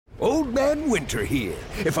Old Man Winter here.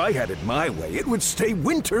 If I had it my way, it would stay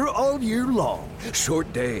winter all year long.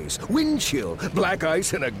 Short days, wind chill, black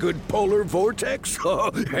ice, and a good polar vortex.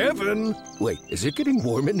 Oh, heaven! Wait, is it getting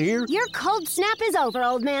warm in here? Your cold snap is over,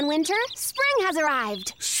 Old Man Winter. Spring has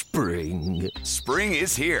arrived. Spring. Spring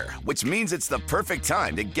is here, which means it's the perfect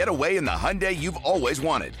time to get away in the Hyundai you've always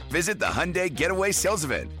wanted. Visit the Hyundai Getaway Sales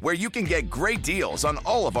Event, where you can get great deals on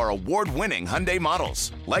all of our award-winning Hyundai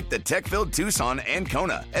models, like the tech-filled Tucson and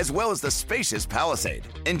Kona, as well as the spacious Palisade.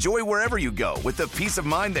 Enjoy wherever you go with the peace of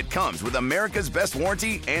mind that comes with America's best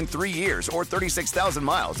warranty and 3 years or 36,000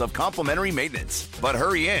 miles of complimentary maintenance. But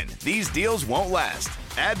hurry in, these deals won't last.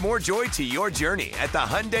 Add more joy to your journey at the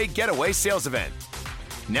Hyundai Getaway Sales Event.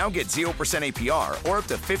 Now get 0% APR or up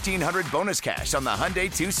to $1,500 bonus cash on the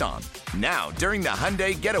Hyundai Tucson. Now, during the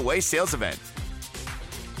Hyundai Getaway Sales Event.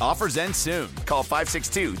 Offers end soon. Call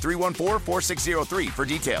 562-314-4603 for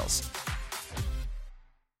details.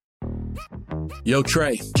 Yo,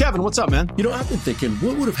 Trey. Kevin, what's up, man? You know, I've been thinking,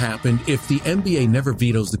 what would have happened if the NBA never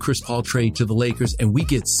vetoes the Chris Paul trade to the Lakers and we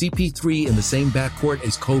get CP3 in the same backcourt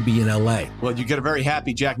as Kobe in LA? Well, you get a very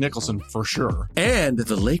happy Jack Nicholson for sure. And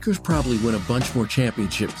the Lakers probably win a bunch more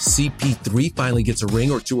championships. CP3 finally gets a ring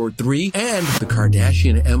or 2 or 3, and the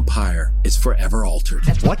Kardashian empire is forever altered.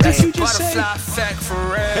 What did you just say?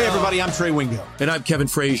 Hey, everybody, I'm Trey Wingo. And I'm Kevin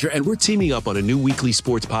Frazier, and we're teaming up on a new weekly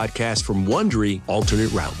sports podcast from Wondery,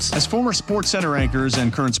 Alternate Routes. As former Sports Center anchors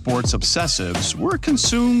and current sports obsessives, we're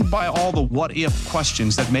consumed by all the what-if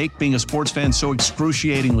questions that make being a sports fan so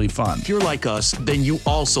excruciatingly fun. If you're like us, then you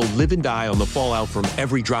also live and die on the fallout from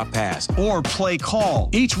every drop pass. Or play call.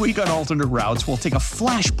 Each week on Alternate Routes, we'll take a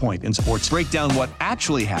flashpoint in sports, break down what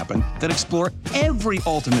actually happened, then explore every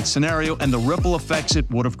alternate scenario and the ripple effects it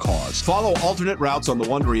would have caused. Follow Alternate Routes on the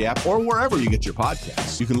Wondery app or wherever you get your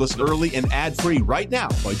podcasts. You can listen early and ad-free right now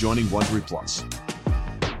by joining Wondery Plus.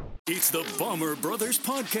 It's the Bomber Brothers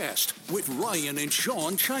Podcast with Ryan and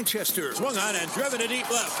Sean Chichester. Swung on and driven to deep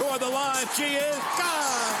left toward the line. She is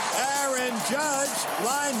gone. Aaron Judge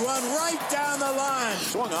lined one right down the line.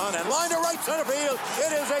 Swung on and lined to right center field.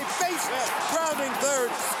 It is a base hit. Grounding third.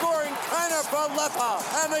 Scoring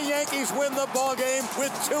Kiner-Falefa. And the Yankees win the ball game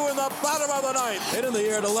with 2 in the bottom of the ninth. Hit in the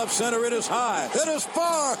air to left center. It is high. It is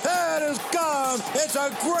far. It is gone. It's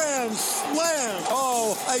a grand slam.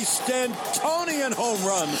 Oh, a Stantonian home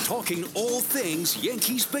run. Talking all things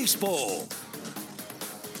Yankees baseball.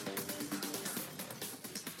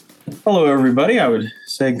 Hello, everybody. I would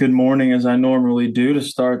say good morning as I normally do to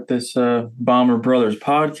start this Bomber Brothers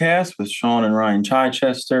podcast with Sean and Ryan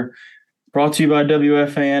Chichester. Brought to you by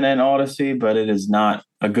WFAN and Odyssey, but it is not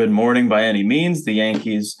a good morning by any means. The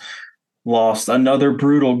Yankees lost another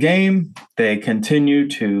brutal game. They continue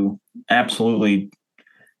to absolutely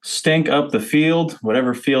stink up the field,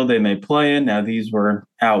 whatever field they may play in. Now, these were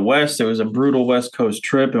out west. It was a brutal West Coast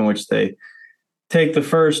trip in which they take the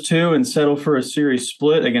first 2 and settle for a series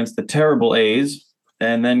split against the terrible A's,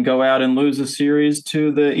 and then go out and lose a series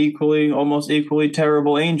to the almost equally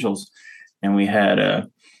terrible Angels. And we had a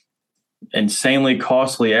insanely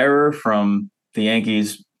costly error from the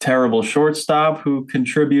Yankees' terrible shortstop who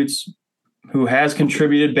has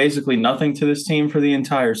contributed basically nothing to this team for the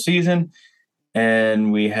entire season.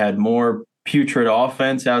 And we had more putrid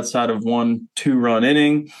offense outside of 1 2-run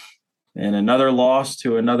inning, and another loss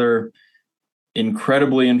to another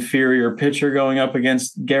incredibly inferior pitcher going up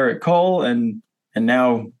against Garrett Cole. And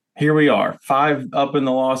now here we are, 5 up in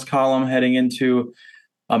the loss column heading into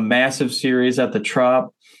a massive series at the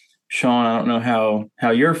Trop. Sean, I don't know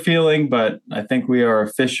how you're feeling, but I think we are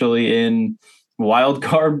officially in wild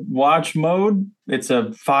card watch mode. It's a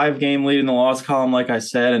 5-game lead in the loss column, like I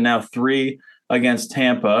said, and now 3 against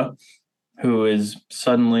Tampa, who is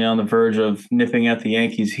suddenly on the verge of nipping at the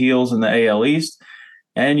Yankees' heels in the AL East.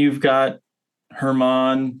 And you've got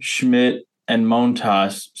Herman, Schmidt, and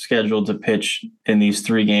Montas scheduled to pitch in these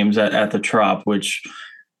 3 games at the Trop, which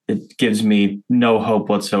it gives me no hope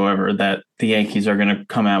whatsoever that the Yankees are going to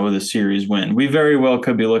come out with a series win. We very well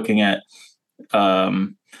could be looking at, a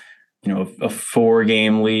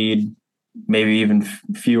 4-game lead, maybe even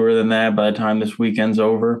fewer than that by the time this weekend's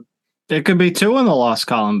over. It could be 2 in the loss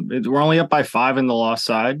column. We're only up by 5 in the loss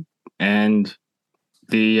side. And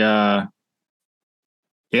this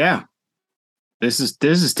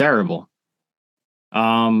is terrible.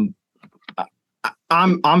 I'm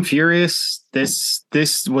furious.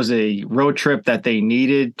 This was a road trip that they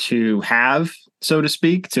needed to have, so to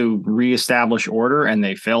speak, to reestablish order, and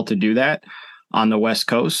they failed to do that on the West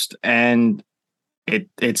Coast. And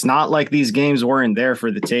it's not like these games weren't there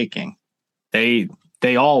for the taking. They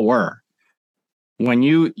all were. When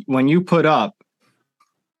you put up,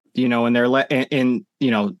 and they're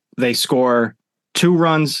the They score 2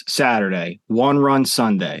 runs Saturday, 1 run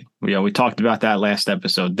Sunday. We talked about that last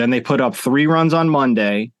episode. Then they put up 3 runs on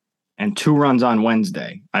Monday and 2 runs on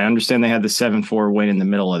Wednesday. I understand they had the 7-4 win in the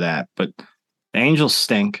middle of that, but the Angels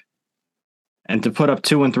stink. And to put up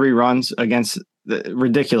 2 and 3 runs against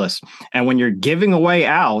ridiculous. And when you're giving away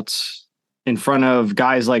outs in front of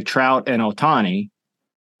guys like Trout and Ohtani,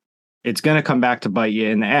 it's going to come back to bite you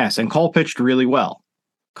in the ass. And Cole pitched really well.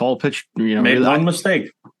 Cole pitched, made one mistake.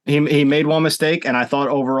 He made one mistake, and I thought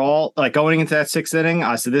overall, like going into that 6th inning,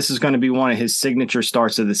 I said this is going to be one of his signature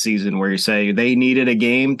starts of the season, where you say they needed a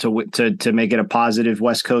game to make it a positive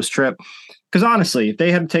West Coast trip. Because honestly, if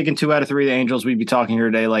they had taken 2 out of 3, the Angels, we'd be talking here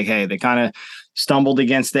today like, hey, they kind of stumbled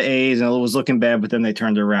against the A's and it was looking bad, but then they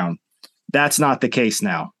turned it around. That's not the case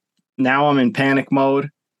now. Now I'm in panic mode.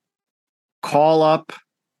 Call up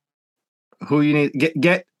who you need.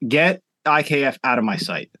 Get IKF out of my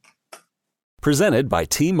sight. Presented by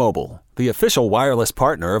T-Mobile, the official wireless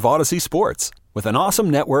partner of Odyssey Sports. With an awesome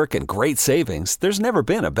network and great savings, there's never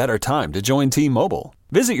been a better time to join T-Mobile.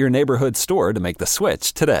 Visit your neighborhood store to make the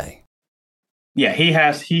switch today. Yeah, he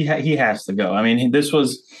has to go. I mean, this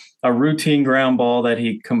was a routine ground ball that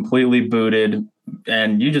he completely booted,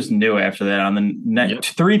 and you just knew after that. On the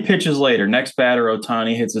next 3 pitches later, next batter,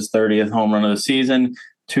 Ohtani hits his 30th home run of the season.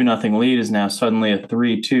 2-0 lead is now suddenly a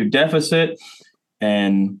 3-2 deficit,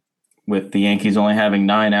 and with the Yankees only having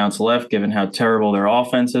 9 outs left, given how terrible their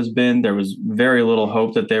offense has been, there was very little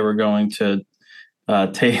hope that they were going to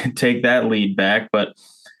take that lead back. But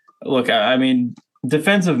look, I mean,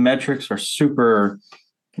 defensive metrics are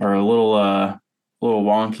a little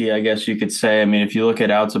wonky, I guess you could say. I mean, if you look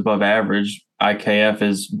at outs above average, IKF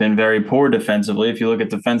has been very poor defensively. If you look at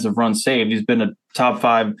defensive runs saved, he's been a top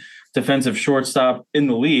 5 defensive shortstop in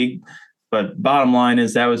the league. But bottom line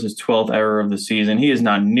is that was his 12th error of the season. He is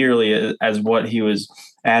not nearly as what he was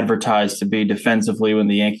advertised to be defensively when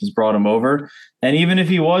the Yankees brought him over. And even if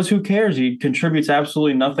he was, who cares? He contributes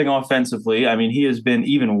absolutely nothing offensively. I mean, he has been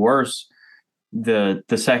even worse the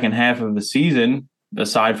second half of the season,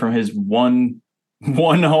 aside from his one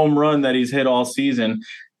home run that he's hit all season,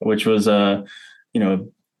 which was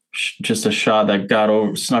just a shot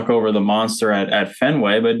that snuck over the monster at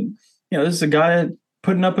Fenway. But this is a guy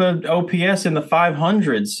putting up an OPS in the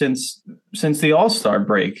 500s since the All-Star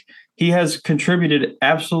break. He has contributed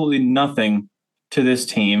absolutely nothing to this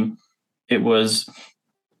team. He was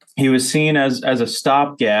seen as a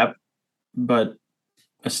stopgap, but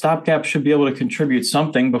a stopgap should be able to contribute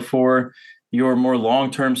something before your more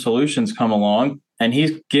long-term solutions come along. And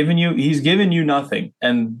he's given you nothing.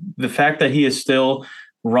 And the fact that he is still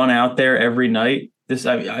run out there every night, this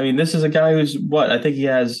is a guy who's I think he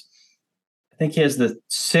has the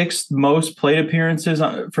 6th most plate appearances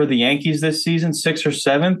for the Yankees this season, 6th or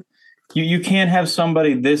 7th. You can't have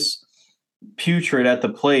somebody this putrid at the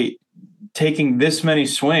plate taking this many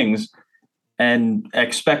swings and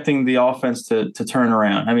expecting the offense to turn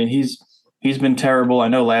around. I mean, he's been terrible. I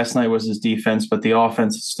know last night was his defense, but the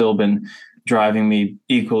offense has still been driving me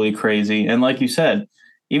equally crazy. And like you said,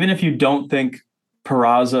 even if you don't think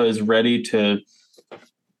Peraza is ready to,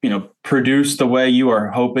 produce the way you are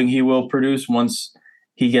hoping he will produce once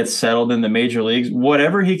he gets settled in the major leagues,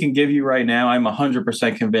 whatever he can give you right now, I'm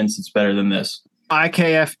 100% convinced it's better than this.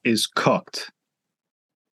 IKF is cooked.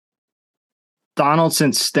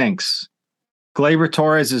 Donaldson stinks. Gleyber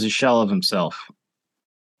Torres is a shell of himself.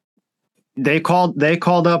 They called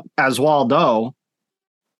up Oswaldo,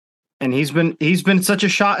 and he's been such a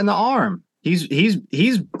shot in the arm. He's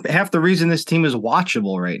half the reason this team is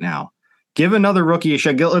watchable right now. Give another rookie a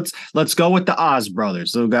shot. Let's go with the Oz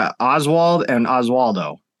brothers. We've got Oswald and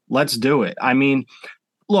Oswaldo. Let's do it. I mean,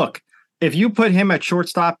 look, if you put him at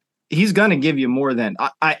shortstop, he's going to give you more than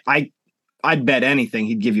I'd bet anything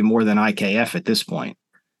he'd give you more than IKF at this point.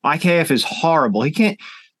 IKF is horrible. He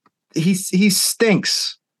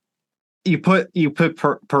stinks. You put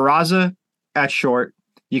Peraza at short.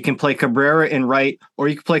 You can play Cabrera in right, or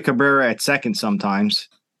you can play Cabrera at second sometimes.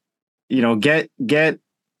 I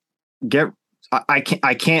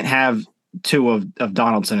can't have 2 of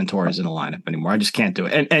Donaldson and Torres in the lineup anymore. I just can't do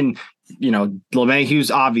it. And LeMahieu's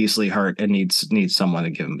obviously hurt and needs someone to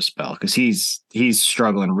give him a spell, because he's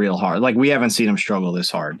struggling real hard. Like, we haven't seen him struggle this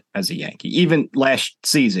hard as a Yankee. Even last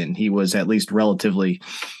season, he was at least relatively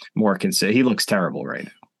more consistent. He looks terrible right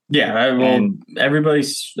now. Yeah, everybody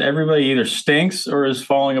either stinks or is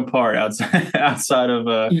falling apart outside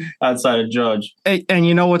of Judge. And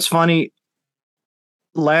you know what's funny?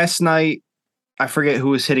 Last night, I forget who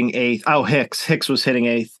was hitting 8th. Oh, Hicks was hitting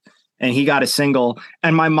 8th, and he got a single,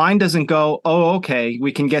 and my mind doesn't go, oh, okay,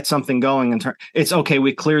 we can get something going. It's okay,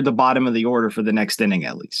 we cleared the bottom of the order for the next inning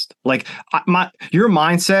at least. Like your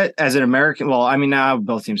mindset as an American, well, I mean, now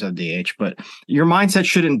both teams have DH, but your mindset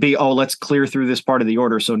shouldn't be, oh, let's clear through this part of the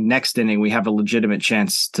order so next inning we have a legitimate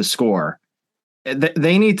chance to score.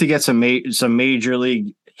 They need to get some major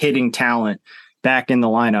league hitting talent back in the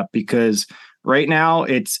lineup, because right now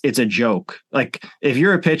it's a joke. Like if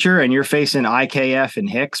you're a pitcher and you're facing IKF and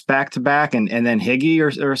Hicks back to back and then Higgy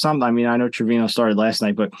or something. I mean, I know Trevino started last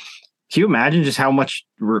night, but can you imagine just how much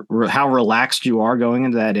how relaxed you are going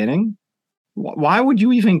into that inning? Why would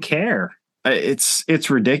you even care? It's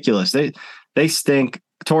ridiculous. They stink.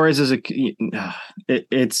 Torres is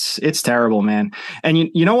it's terrible, man. And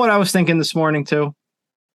you know what I was thinking this morning too?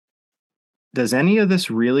 Does any of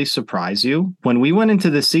this really surprise you? When we went into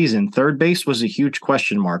the season, third base was a huge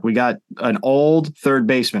question mark. We got an old third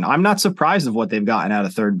baseman. I'm not surprised of what they've gotten out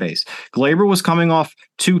of third base. Glaber was coming off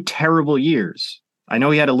 2 terrible years. I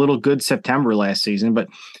know he had a little good September last season, but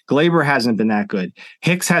Glaber hasn't been that good.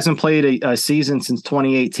 Hicks hasn't played a season since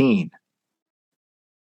 2018.